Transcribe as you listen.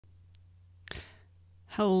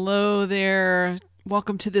Hello there.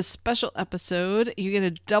 Welcome to this special episode. You get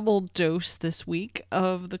a double dose this week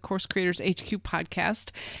of the Course Creators HQ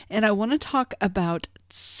podcast. And I want to talk about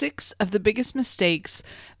 6 of the biggest mistakes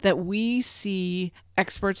that we see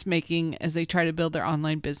experts making as they try to build their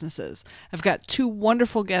online businesses. I've got 2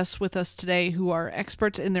 wonderful guests with us today who are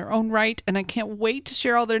experts in their own right, and I can't wait to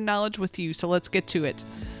share all their knowledge with you. So let's get to it.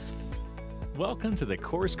 Welcome to the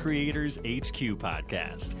Course Creators HQ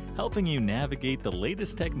podcast, helping you navigate the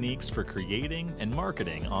latest techniques for creating and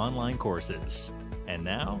marketing online courses. And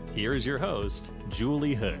now, here is your host,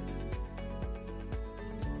 Julie Hood.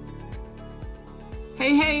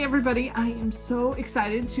 Hey, everybody. I am so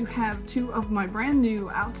excited to have 2 of my brand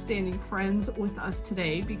new outstanding friends with us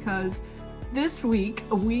today because this week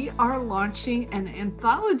we are launching an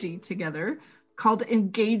anthology together called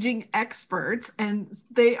Engaging Experts, and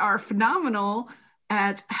they are phenomenal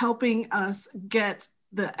at helping us get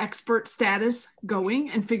the expert status going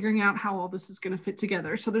and figuring out how all this is going to fit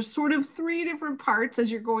together. So there's sort of 3 different parts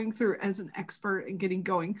as you're going through as an expert and getting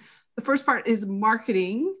going. The first part is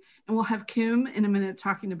marketing, and we'll have Kim in a minute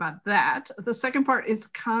talking about that. The second part is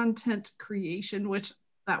content creation, which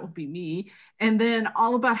that will be me, and then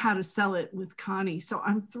all about how to sell it with Connie. So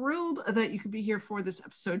I'm thrilled that you could be here for this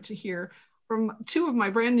episode to hear from 2 of my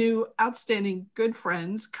brand new outstanding good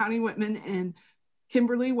friends, Connie Whitman and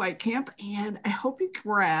Kimberly Weitkamp. And I hope you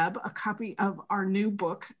grab a copy of our new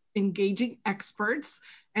book, Engaging Experts.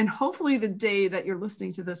 And hopefully the day that you're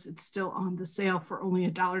listening to this, it's still on the sale for only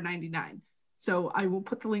 $1.99. So I will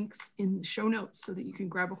put the links in the show notes so that you can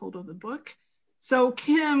grab a hold of the book. So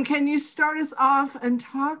Kim, can you start us off and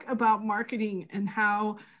talk about marketing and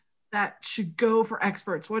how that should go for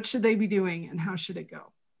experts? What should they be doing and how should it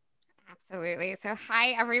go? Absolutely. So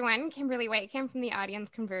hi, everyone. Kimberly Weitkamp from the Audience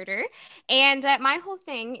Converter. And my whole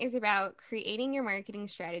thing is about creating your marketing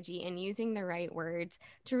strategy and using the right words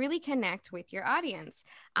to really connect with your audience.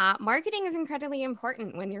 Marketing is incredibly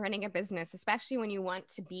important when you're running a business, especially when you want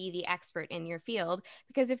to be the expert in your field,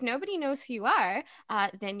 because if nobody knows who you are,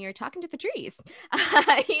 then you're talking to the trees,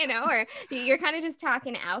 or you're kind of just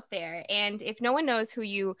talking out there. And if no one knows who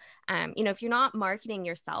you, if you're not marketing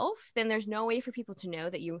yourself, then there's no way for people to know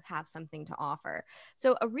that you have something to offer.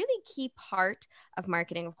 So a really key part of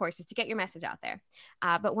marketing, of course, is to get your message out there.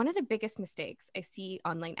 But one of the biggest mistakes I see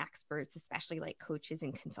online experts, especially like coaches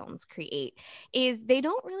and consultants, create is they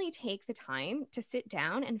don't really take the time to sit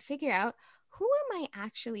down and figure out, who am I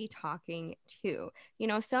actually talking to?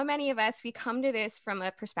 So many of us, we come to this from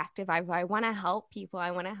a perspective of, I want to help people.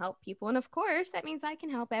 And of course, that means I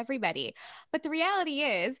can help everybody. But the reality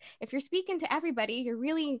is, if you're speaking to everybody, you're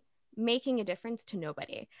really making a difference to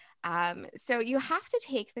nobody. So you have to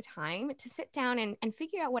take the time to sit down and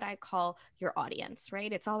figure out what I call your audience,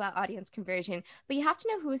 right? It's all about audience conversion, but you have to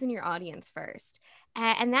know who's in your audience first.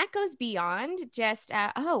 And that goes beyond just,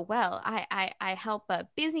 I help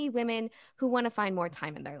busy women who want to find more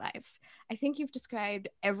time in their lives. I think you've described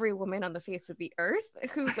every woman on the face of the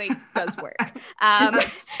earth who does work.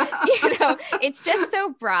 It's just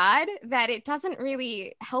so broad that it doesn't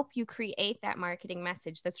really help you create that marketing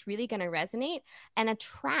message that's really going to resonate and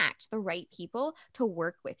attract the right people to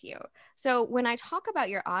work with you. So when I talk about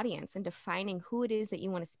your audience and defining who it is that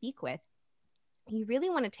you want to speak with, you really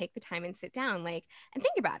want to take the time and sit down and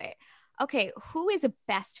think about it. Okay, who is a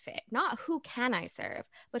best fit? Not who can I serve,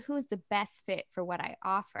 but who is the best fit for what I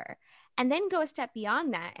offer? And then go a step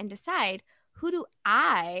beyond that and decide, who do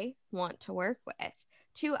I want to work with?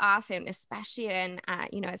 Too often, especially in,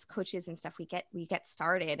 as coaches and stuff, we get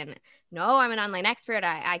started and no, I'm an online expert.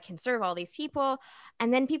 I can serve all these people.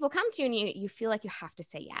 And then people come to you and you feel like you have to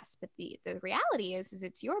say yes. But the reality is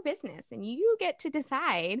it's your business and you get to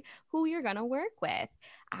decide who you're going to work with.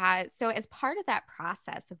 So as part of that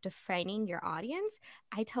process of defining your audience,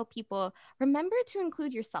 I tell people, remember to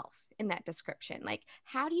include yourself in that description. Like,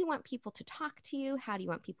 how do you want people to talk to you? How do you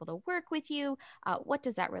want people to work with you? What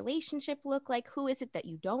does that relationship look like? Who is it that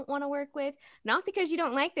you don't want to work with? Not because you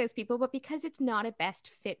don't like those people, but because it's not a best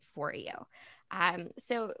fit for you.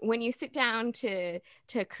 So when you sit down to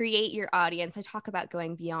create your audience, I talk about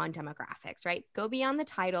going beyond demographics, right? Go beyond the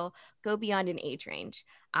title, go beyond an age range,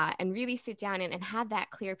 and really sit down and have that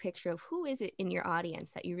clear picture of who is it in your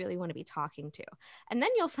audience that you really want to be talking to. And then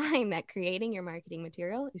you'll find that creating your marketing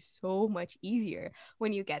material is so much easier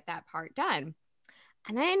when you get that part done.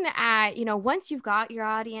 And then, once you've got your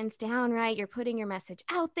audience down, right, you're putting your message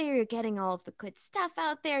out there, you're getting all of the good stuff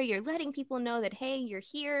out there, you're letting people know that, hey, you're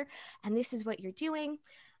here and this is what you're doing.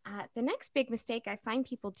 The next big mistake I find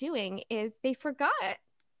people doing is they forget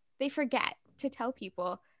to tell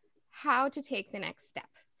people how to take the next step.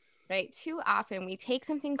 right? Too often we take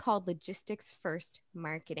something called logistics first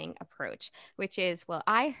marketing approach, which is, well,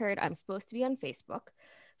 I heard I'm supposed to be on Facebook,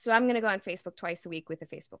 so I'm going to go on Facebook twice a week with a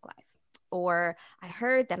Facebook Live. Or I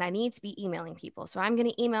heard that I need to be emailing people, so I'm going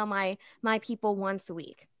to email my people once a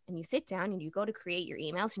week. And you sit down and you go to create your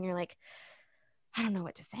emails and you're like, I don't know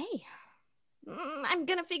what to say. I'm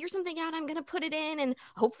going to figure something out. I'm going to put it in and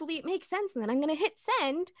hopefully it makes sense. And then I'm going to hit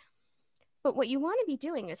send. But what you want to be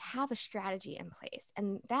doing is have a strategy in place.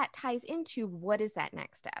 And that ties into what is that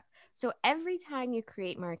next step. So every time you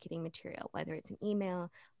create marketing material, whether it's an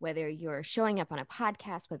email, whether you're showing up on a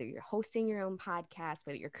podcast, whether you're hosting your own podcast,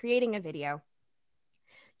 whether you're creating a video,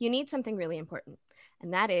 you need something really important.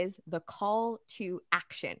 And that is the call to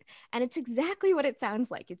action. And it's exactly what it sounds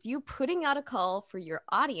like. It's you putting out a call for your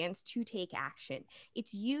audience to take action.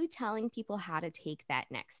 It's you telling people how to take that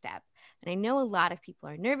next step. And I know a lot of people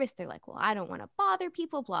are nervous. They're like, well, I don't want to bother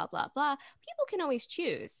people, blah, blah, blah. People can always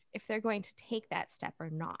choose if they're going to take that step or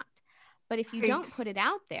not. But if you don't put it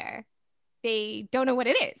out there, they don't know what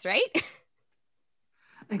it is, right?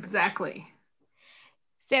 Exactly.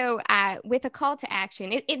 So with a call to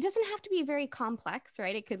action, it doesn't have to be very complex,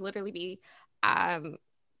 right? It could literally be,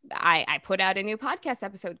 I put out a new podcast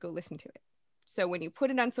episode, go listen to it. So when you put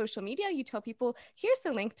it on social media, you tell people, here's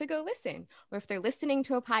the link to go listen. Or if they're listening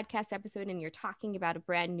to a podcast episode and you're talking about a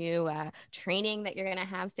brand new training that you're going to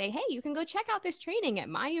have, say, hey, you can go check out this training at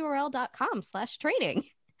myurl.com/training.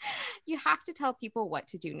 You have to tell people what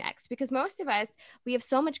to do next, because most of us, we have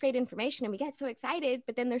so much great information and we get so excited,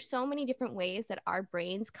 but then there's so many different ways that our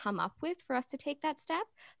brains come up with for us to take that step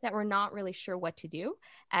that we're not really sure what to do.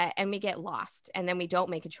 And we get lost and then we don't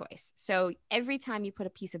make a choice. So every time you put a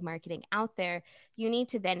piece of marketing out there, you need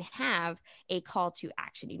to then have a call to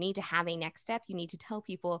action. You need to have a next step. You need to tell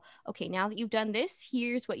people, okay, now that you've done this,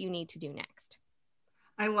 here's what you need to do next.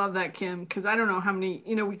 I love that, Kim, because I don't know how many,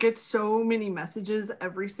 we get so many messages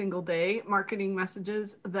every single day, marketing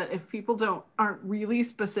messages, that if people aren't really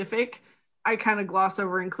specific, I kind of gloss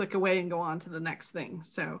over and click away and go on to the next thing.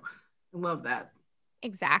 So I love that.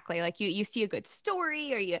 Exactly. Like you see a good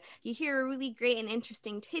story or you hear a really great and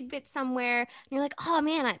interesting tidbit somewhere and you're like, oh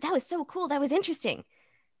man, that was so cool. That was interesting.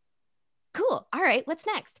 Cool. All right. What's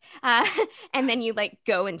next? And then you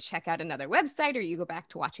go and check out another website, or you go back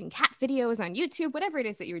to watching cat videos on YouTube, whatever it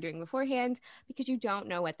is that you were doing beforehand, because you don't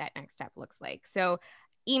know what that next step looks like. So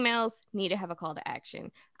emails need to have a call to action.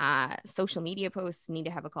 Social media posts need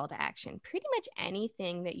to have a call to action. Pretty much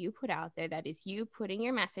anything that you put out there that is you putting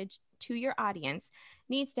your message to your audience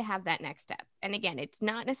needs to have that next step. And again, it's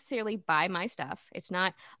not necessarily buy my stuff. It's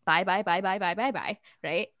not buy,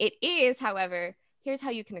 right? It is, however, here's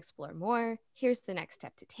how you can explore more. Here's the next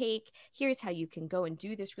step to take. Here's how you can go and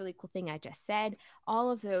do this really cool thing I just said.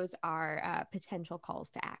 All of those are potential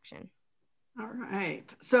calls to action. All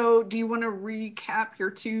right. So do you want to recap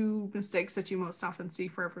your 2 mistakes that you most often see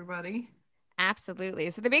for everybody?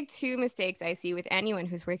 Absolutely. So the big 2 mistakes I see with anyone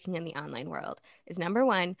who's working in the online world is, number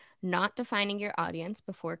 1, not defining your audience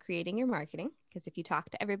before creating your marketing. Because if you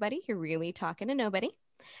talk to everybody, you're really talking to nobody.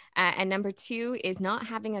 And number 2 is not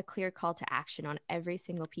having a clear call to action on every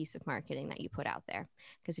single piece of marketing that you put out there.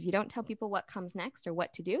 Because if you don't tell people what comes next or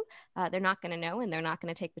what to do, they're not going to know, and they're not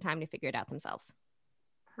going to take the time to figure it out themselves.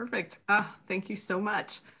 Perfect. Thank you so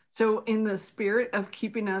much. So in the spirit of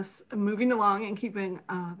keeping us moving along and keeping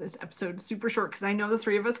this episode super short, because I know the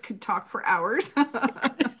 3 of us could talk for hours.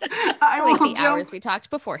 I like the hours we talked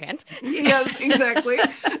beforehand. Yes, exactly.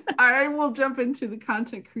 I will jump into the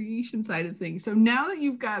content creation side of things. So now that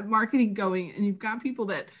you've got marketing going and you've got people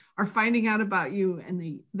that are finding out about you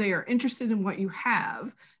and they are interested in what you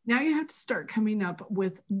have, now you have to start coming up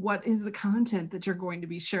with what is the content that you're going to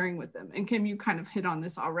be sharing with them. And Kim, you kind of hit on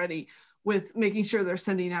this already with making sure they're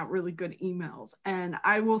sending out really good emails. And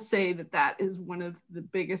I will say that that is one of the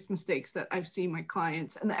biggest mistakes that I've seen my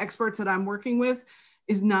clients and the experts that I'm working with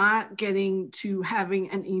is not getting to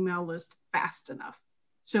having an email list fast enough.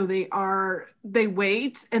 So they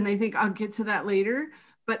wait and they think I'll get to that later.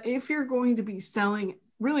 But if you're going to be selling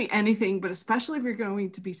really anything, but especially if you're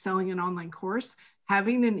going to be selling an online course,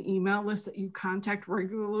 having an email list that you contact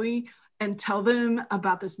regularly and tell them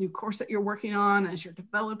about this new course that you're working on as you're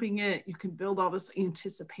developing it, you can build all this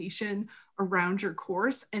anticipation around your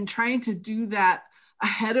course, and trying to do that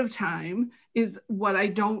ahead of time is what I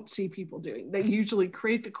don't see people doing. They usually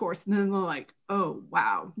create the course and then they're like, oh,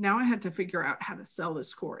 wow, now I have to figure out how to sell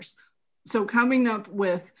this course. So coming up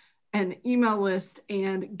with an email list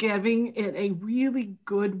and giving it a really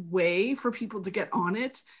good way for people to get on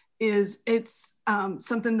it it's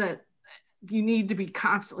something that you need to be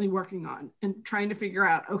constantly working on and trying to figure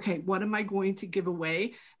out, okay, what am I going to give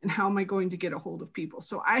away and how am I going to get a hold of people?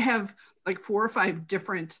 So I have like 4 or 5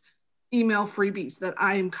 different email freebies that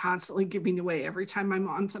I am constantly giving away. Every time I'm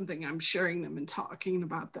on something, I'm sharing them and talking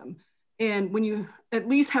about them. And when you at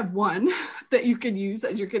least have one that you can use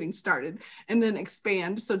as you're getting started and then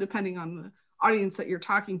expand. So depending on the audience that you're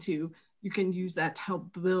talking to, you can use that to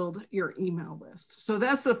help build your email list. So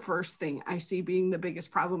that's the first thing I see being the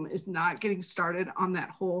biggest problem, is not getting started on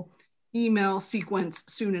that whole email sequence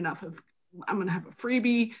soon enough. Of, I'm going to have a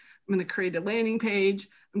freebie, I'm going to create a landing page,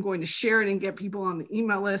 I'm going to share it and get people on the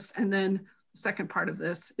email list. And then the second part of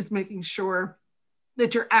this is making sure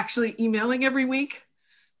that you're actually emailing every week.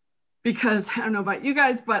 Because I don't know about you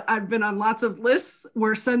guys, but I've been on lots of lists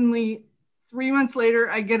where suddenly 3 months later,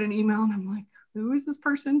 I get an email and I'm like, who is this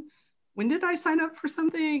person? When did I sign up for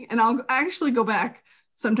something? And I'll actually go back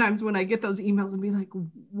sometimes when I get those emails and be like,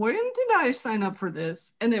 when did I sign up for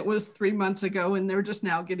this? And it was 3 months ago, and they're just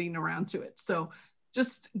now getting around to it. So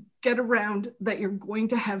just get around that you're going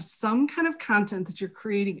to have some kind of content that you're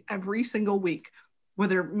creating every single week,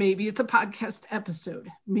 whether maybe it's a podcast episode,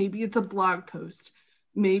 maybe it's a blog post,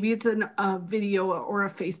 maybe it's a video or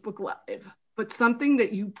a Facebook Live, but something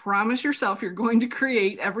that you promise yourself you're going to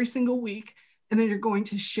create every single week. And then you're going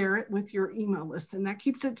to share it with your email list. And that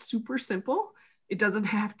keeps it super simple. It doesn't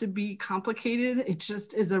have to be complicated. It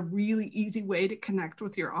just is a really easy way to connect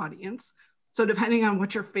with your audience. So depending on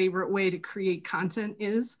what your favorite way to create content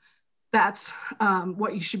is, that's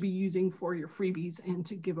what you should be using for your freebies and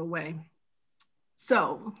to give away.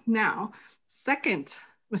 So now, second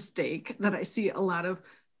mistake that I see a lot of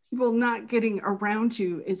people not getting around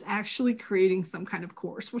to is actually creating some kind of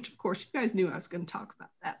course, which of course you guys knew I was going to talk about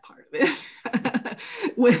that part of it.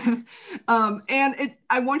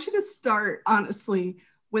 I want you to start honestly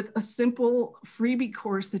with a simple freebie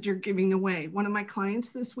course that you're giving away. One of my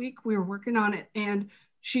clients this week, we were working on it, and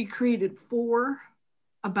she created 4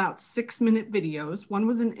 about 6-minute videos. One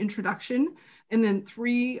was an introduction, and then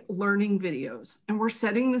 3 learning videos. And we're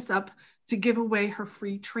setting this up to give away her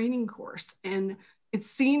free training course. And it's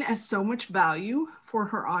seen as so much value for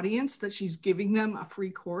her audience that she's giving them a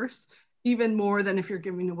free course, even more than if you're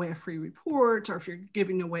giving away a free report or if you're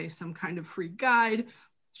giving away some kind of free guide.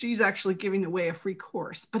 She's actually giving away a free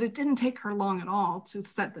course, but it didn't take her long at all to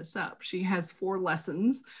set this up. She has 4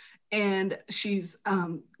 lessons, and she's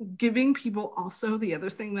giving people also, the other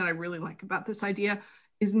thing that I really like about this idea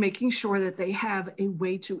is making sure that they have a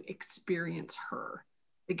way to experience her.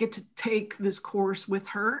 They get to take this course with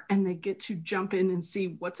her, and they get to jump in and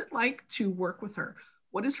see what's it like to work with her.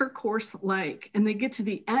 What is her course like? And they get to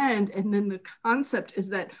the end. And then the concept is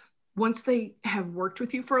that once they have worked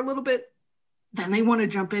with you for a little bit, then they want to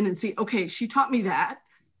jump in and see, okay, she taught me that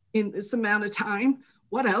in this amount of time.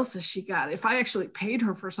 What else has she got? If I actually paid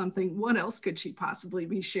her for something, what else could she possibly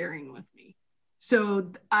be sharing with me?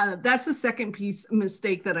 So that's the second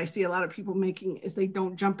mistake that I see a lot of people making, is they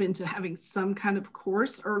don't jump into having some kind of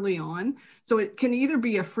course early on. So it can either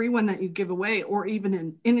be a free one that you give away, or even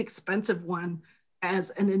an inexpensive one as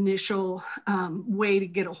an initial way to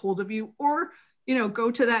get a hold of you, or, you know, go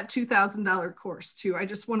to that $2,000 course too. I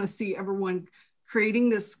just want to see everyone creating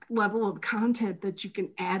this level of content that you can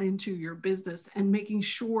add into your business, and making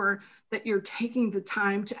sure that you're taking the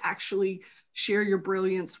time to actually share your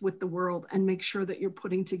brilliance with the world and make sure that you're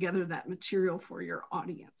putting together that material for your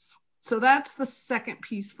audience. So that's the second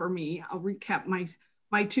piece for me. I'll recap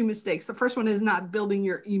my 2 mistakes. The first one is not building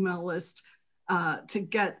your email list to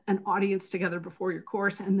get an audience together before your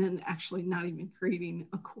course, and then actually not even creating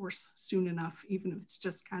a course soon enough, even if it's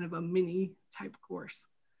just kind of a mini type course.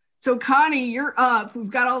 So Connie, you're up. We've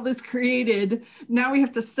got all this created. Now we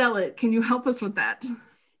have to sell it. Can you help us with that?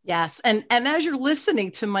 Yes. And as you're listening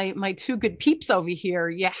to my 2 good peeps over here,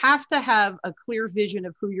 you have to have a clear vision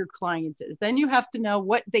of who your client is. Then you have to know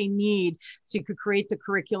what they need so you could create the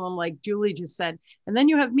curriculum like Julie just said. And then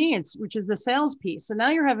you have me, which is the sales piece. So now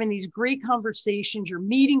you're having these great conversations, you're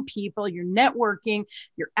meeting people, you're networking,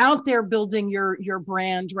 you're out there building your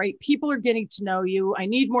brand, right? People are getting to know you. I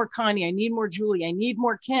need more Connie, I need more Julie, I need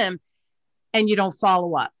more Kim, and you don't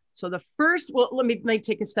follow up. So the first, well, let me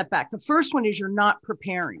take a step back. The first one is you're not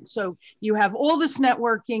preparing. So you have all this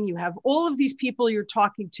networking, you have all of these people you're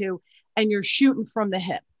talking to, and you're shooting from the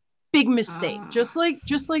hip. Big mistake. Just like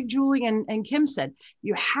Julie and Kim said,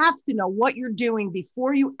 you have to know what you're doing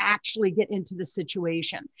before you actually get into the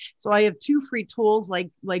situation. So I have 2 free tools, like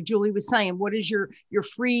Julie was saying. What is your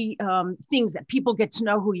free things that people get to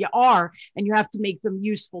know who you are, and you have to make them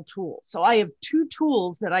useful tools. So I have 2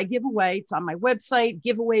 tools that I give away. It's on my website,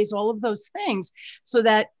 giveaways, all of those things, so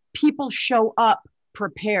that people show up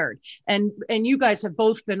prepared. And you guys have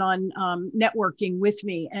both been on networking with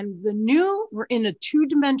me. And we're in a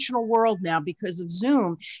two-dimensional world now because of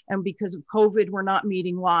Zoom and because of COVID, we're not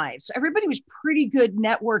meeting live. So everybody was pretty good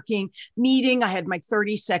networking, meeting. I had my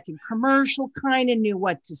 30-second commercial, kind of knew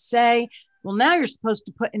what to say. Well, now you're supposed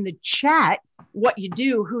to put in the chat what you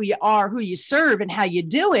do, who you are, who you serve, and how you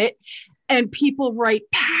do it. And people write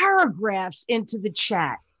paragraphs into the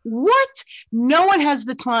chat. What? No one has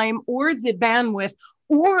the time or the bandwidth,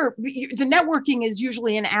 or the networking is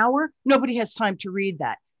usually an hour. Nobody has time to read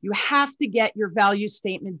that. You have to get your value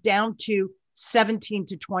statement down to 17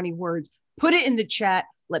 to 20 words. Put it in the chat.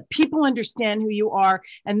 Let people understand who you are.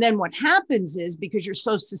 And then what happens is, because you're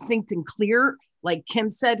so succinct and clear, like Kim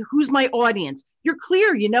said, who's my audience? You're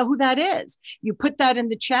clear. You know who that is. You put that in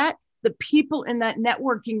the chat. The people in that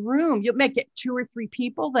networking room, you'll make it 2 or 3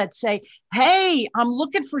 people that say, hey, I'm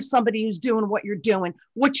looking for somebody who's doing what you're doing.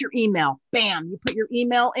 What's your email? Bam, you put your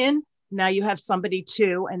email in. Now you have somebody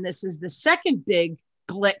too. And this is the second big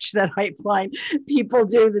glitch that I find people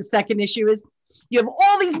do. The second issue is you have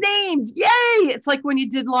all these names. Yay. It's like when you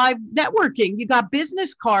did live networking, you got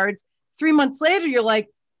business cards. 3 months later, you're like,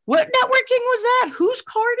 what networking was that? Whose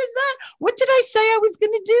card is that? What did I say I was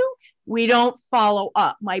going to do? We don't follow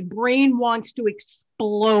up. My brain wants to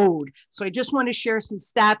explode. So I just want to share some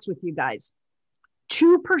stats with you guys.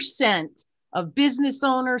 2% of business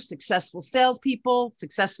owners, successful salespeople,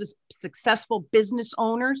 successful business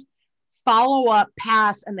owners follow up,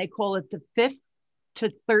 pass, and they call it the 5th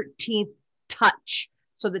to 13th touch.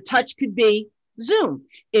 So the touch could be Zoom.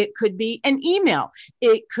 It could be an email.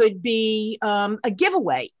 It could be a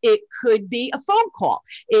giveaway. It could be a phone call.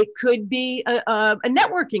 It could be a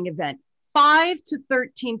networking event. 5 to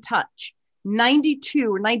 13 touch.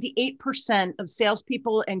 92 or 98% of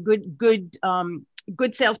salespeople and good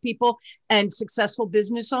salespeople and successful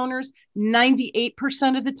business owners,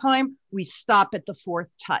 98% of the time, we stop at the 4th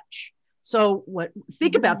touch. So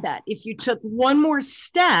think about that. If you took one more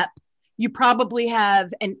step, you probably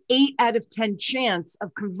have an 8 out of 10 chance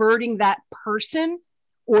of converting that person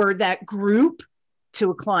or that group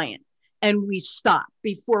to a client. And we stop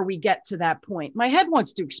before we get to that point. My head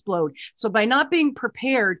wants to explode. So by not being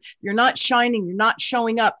prepared, you're not shining, you're not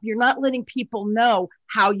showing up, you're not letting people know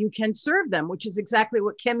how you can serve them, which is exactly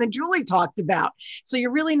what Kim and Julie talked about. So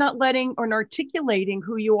you're really not letting or articulating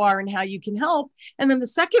who you are and how you can help. And then the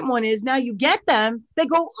second one is, now you get them, they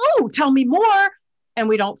go, oh, tell me more. And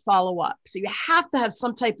we don't follow up. So you have to have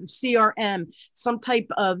some type of CRM, some type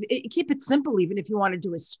of, keep it simple, even if you want to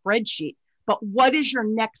do a spreadsheet. But what is your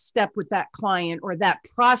next step with that client or that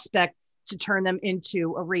prospect to turn them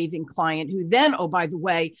into a raving client who then, oh, by the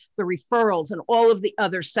way, the referrals and all of the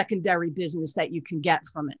other secondary business that you can get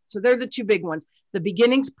from it. So they're the 2 big ones. The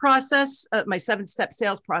beginnings process, my 7-step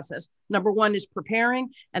sales process. Number 1 is preparing,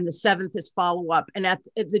 and the 7th is follow up. And at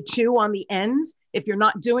the 2 on the ends, if you're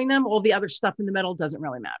not doing them, all the other stuff in the middle doesn't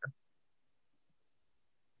really matter.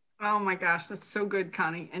 Oh my gosh, that's so good,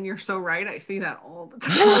 Connie. And you're so right. I see that all the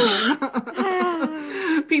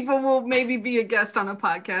time. People will maybe be a guest on a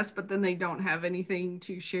podcast, but then they don't have anything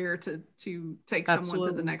to share to take someone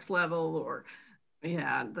to the next level, or the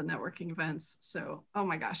networking events. So, oh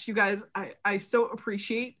my gosh, you guys, I so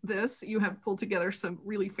appreciate this. You have pulled together some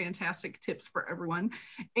really fantastic tips for everyone.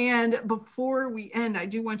 And before we end, I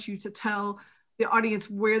do want you to tell the audience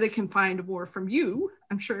where they can find more from you.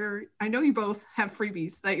 I know you both have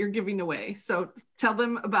freebies that you're giving away. So tell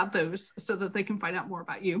them about those so that they can find out more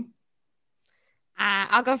about you.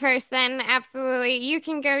 I'll go first then. Absolutely. You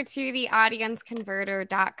can go to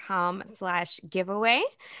theaudienceconverter.com/giveaway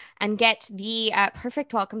and get the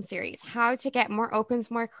perfect welcome series, how to get more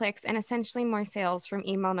opens, more clicks, and essentially more sales from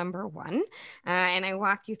email number 1. And I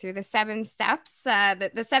walk you through the 7 steps,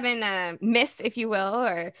 the 7 myths, if you will,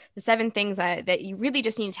 or the 7 things that you really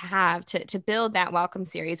just need to have to build that welcome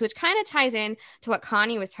series, which kind of ties in to what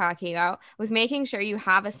Connie was talking about with making sure you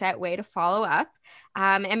have a set way to follow up.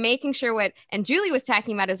 And making sure and Julie was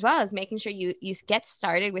talking about as well, is making sure you get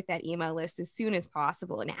started with that email list as soon as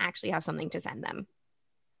possible and actually have something to send them.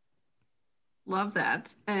 Love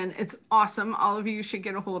that. And it's awesome. All of you should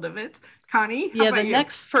get a hold of it. Connie, how about you?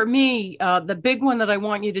 Next for me, the big one that I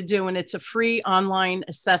want you to do, and it's a free online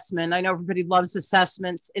assessment. I know everybody loves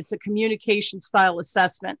assessments. It's a communication style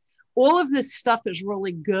assessment. All of this stuff is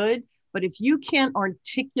really good. But if you can't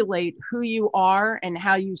articulate who you are and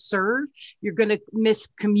how you serve, you're going to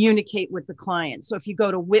miscommunicate with the client. So if you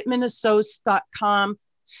go to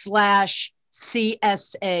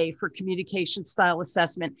whitmanassociates.com/CSA for communication style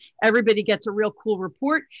assessment, everybody gets a real cool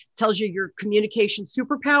report, tells you your communication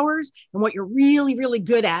superpowers and what you're really, really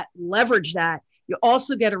good at. Leverage that. You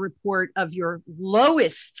also get a report of your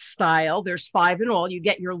lowest style. There's 5 in all. You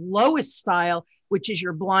get your lowest style, which is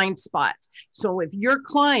your blind spots. So if your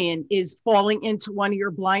client is falling into one of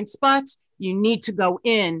your blind spots, you need to go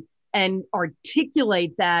in and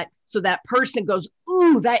articulate that so that person goes,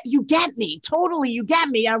 ooh, that you get me. Totally, you get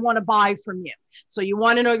me. I want to buy from you. So you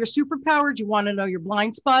want to know your superpowers. You want to know your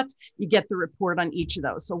blind spots. You get the report on each of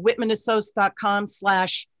those. So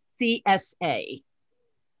whitmanassociates.com/CSA.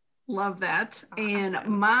 Love that. Awesome. And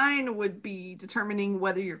mine would be determining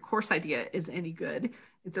whether your course idea is any good.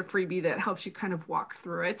 It's a freebie that helps you kind of walk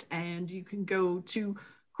through it. And you can go to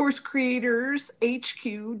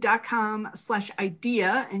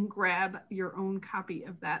coursecreatorshq.com/idea and grab your own copy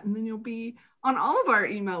of that. And then you'll be on all of our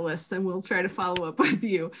email lists and we'll try to follow up with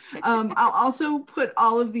you. I'll also put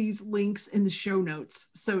all of these links in the show notes.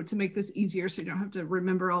 So to make this easier, so you don't have to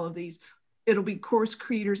remember all of these, it'll be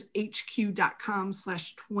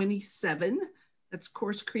coursecreatorshq.com/27. That's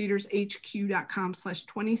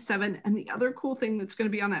coursecreatorshq.com/27. And the other cool thing that's going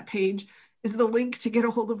to be on that page is the link to get a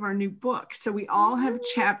hold of our new book. So we all have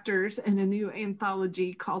chapters in a new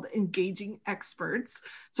anthology called Engaging Experts.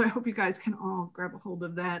 So I hope you guys can all grab a hold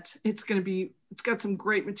of that. It's got some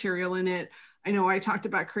great material in it. I know I talked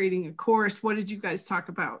about creating a course. What did you guys talk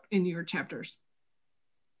about in your chapters?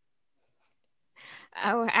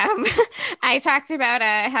 Oh, I talked about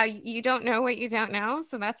how you don't know what you don't know.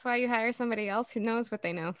 So that's why you hire somebody else who knows what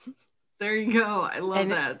they know. There you go. I love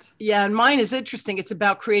that. Yeah. And mine is interesting. It's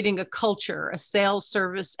about creating a culture, a sales,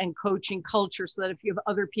 service, and coaching culture, so that if you have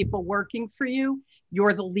other people working for you,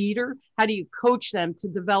 you're the leader. How do you coach them to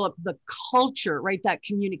develop the culture, right? That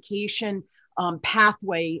communication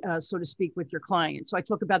pathway, so to speak, with your client. So I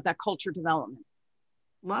talk about that culture development.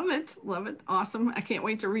 Love it. Love it. Awesome. I can't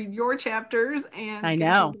wait to read your chapters and I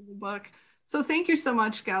know the book. So thank you so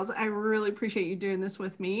much, gals. I really appreciate you doing this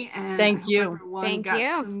with me. And thank you. Everyone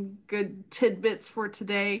got some good tidbits for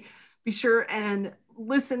today. Be sure and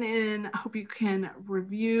listen in. I hope you can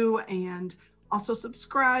review and also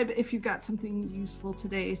subscribe if you got something useful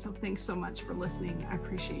today. So thanks so much for listening. I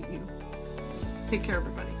appreciate you. Take care,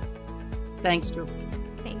 everybody. Thanks, Drew.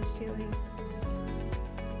 Thanks, Julie.